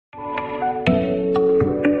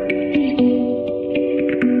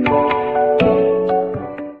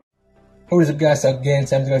what is up guys, again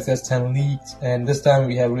Samsung Galaxy S10 leaked, and this time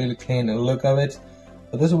we have really clean look of it.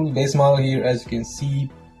 So this will be the base model here. As you can see,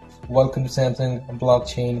 welcome to Samsung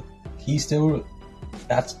blockchain key store.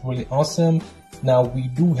 That's really awesome. Now we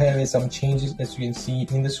do have some changes, as you can see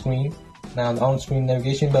in the screen. Now the on-screen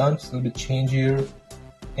navigation button is a little bit change here,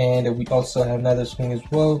 and we also have another screen as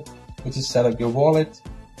well, which is set up your wallet,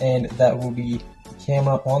 and that will be the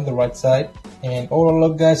camera on the right side. And overall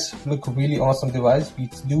look guys, look really awesome device. We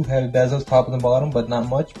do have bezels top and bottom, but not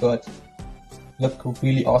much, but look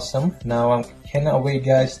really awesome. Now I cannot wait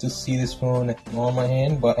guys to see this phone on my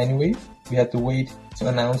hand, but anyway, we have to wait to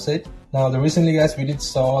announce it. Now recently guys, we did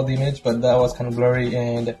saw the image, but that was kind of blurry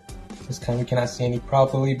and we cannot see any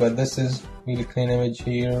properly, but this is really clean image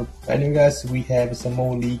here. But anyway guys, we have some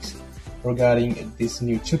more leaks regarding this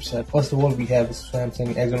new chipset. First of all, we have the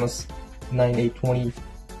Samsung Exynos 9820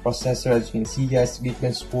 processor. As you can see guys,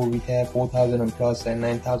 GeekBench score, we have 4000 and plus and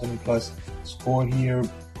 9000 and plus score here,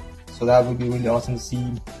 so that would be really awesome to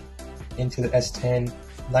see into the S10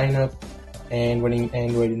 lineup and running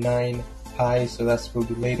Android 9 Pie, so that's will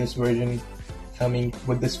be the latest version coming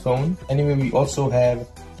with this phone. Anyway, we also have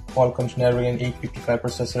Qualcomm Snapdragon 855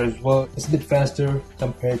 processor as well. It's a bit faster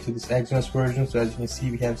compared to this Exynos version, so as you can see,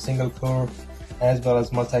 we have single core as well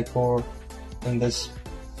as multi-core in this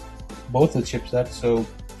both the chipsets. So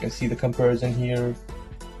you can see the comparison here.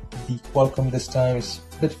 The Qualcomm this time is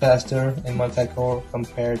a bit faster in multi-core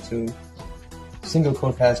compared to single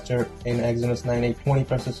core faster in Exynos 9820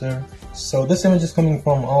 processor. So this image is coming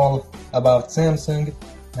from All About Samsung.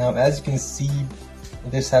 Now as you can see,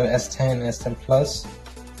 this have S10 S10 Plus,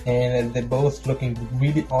 and they're both looking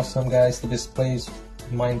really awesome guys. The display is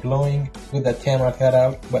mind-blowing with that camera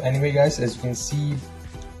cutout. But anyway guys, as you can see,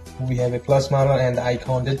 we have a Plus model, and the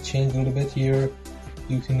icon did change a little bit here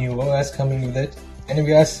due to new OS coming with it. Anyway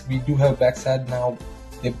guys, we do have backside. Now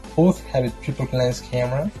they both have a triple lens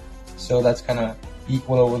camera, so that's kind of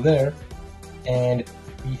equal over there, and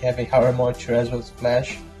we have a hardware monitor as well as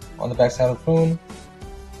flash on the backside of the phone.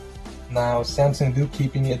 Now Samsung do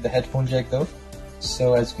keeping it the headphone jack though,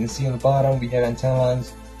 so as you can see on the bottom, we have antenna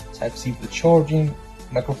lines, Type-C for the charging,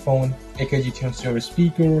 microphone, AKG tune stereo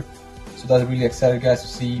speaker. So that's really excited guys to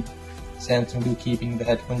see Samsung do keeping the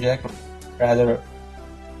headphone jack. Rather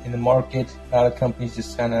in the market, a lot of companies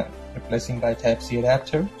just kind of replacing by Type-C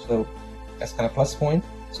adapter, so that's kind of plus point.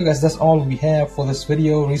 So guys, that's all we have for this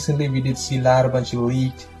video. Recently we did see a bunch of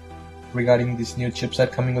leaked regarding this new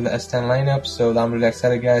chipset coming with the S10 lineup, so I'm really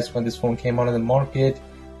excited guys when this phone came out in the market.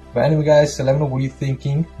 But anyway guys, so let me know what you're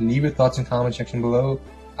thinking. Leave your thoughts in the comment section below.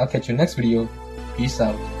 I'll catch you next video. Peace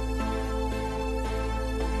out.